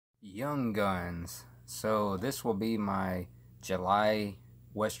Young Guns. So this will be my July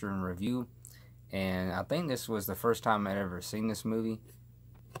Western review, and I think this was the first time I'd ever seen this movie.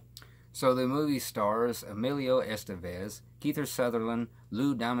 So the movie stars Emilio Estevez, Kiefer Sutherland,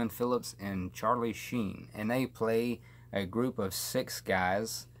 Lou Diamond Phillips, and Charlie Sheen, and they play a group of 6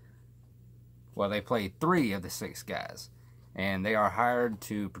 guys. Well, they play 3 of the 6 guys, and they are hired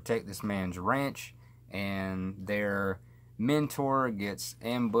to protect this man's ranch, and their mentor gets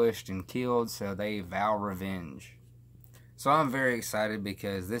ambushed and killed, so they vow revenge. So I'm very excited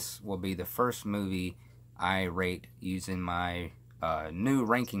because this will be the first movie I rate using my new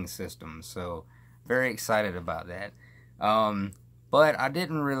ranking system. So very excited about that. But I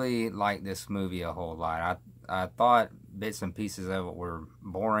didn't really like this movie a whole lot. I thought bits and pieces of it were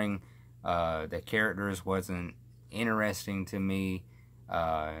boring. The characters wasn't interesting to me.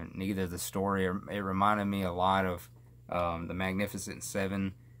 Neither the story. It reminded me a lot of the Magnificent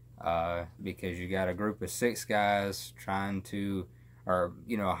Seven, because you got a group of 6 guys trying to, or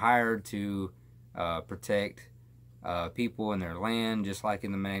hired to protect people in their land, just like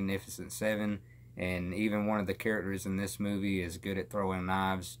in the Magnificent Seven. And even one of the characters in this movie is good at throwing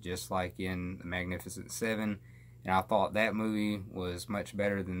knives, just like in the Magnificent Seven. And I thought that movie was much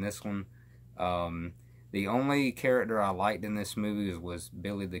better than this one. The only character I liked in this movie was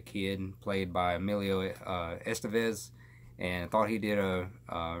Billy the Kid, played by Emilio Estevez, and I thought he did a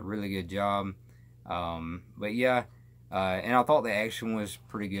really good job. But yeah, and I thought the action was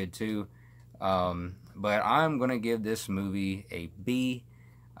pretty good too. But I'm going to give this movie a B.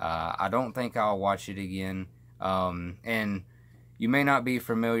 I don't think I'll watch it again. And you may not be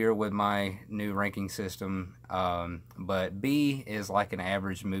familiar with my new ranking system, but B is like an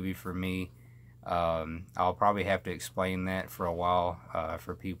average movie for me. I'll probably have to explain that for a while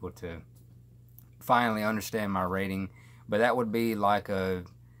for people to finally understand my rating. But that would be like a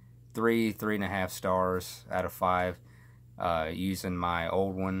 3.5 stars out of 5 using my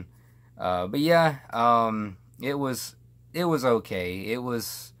old one. But yeah, it was okay. It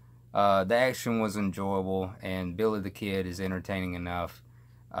was the action was enjoyable, and Billy the Kid is entertaining enough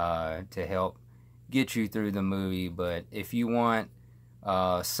to help get you through the movie. But if you want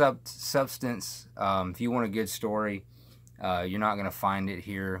substance, if you want a good story, you're not going to find it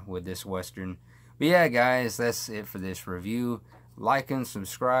here with this Western. But yeah, guys, that's it for this review. Like and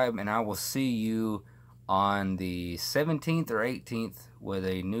subscribe, and I will see you on the 17th or 18th with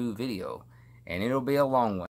a new video, and it'll be a long one.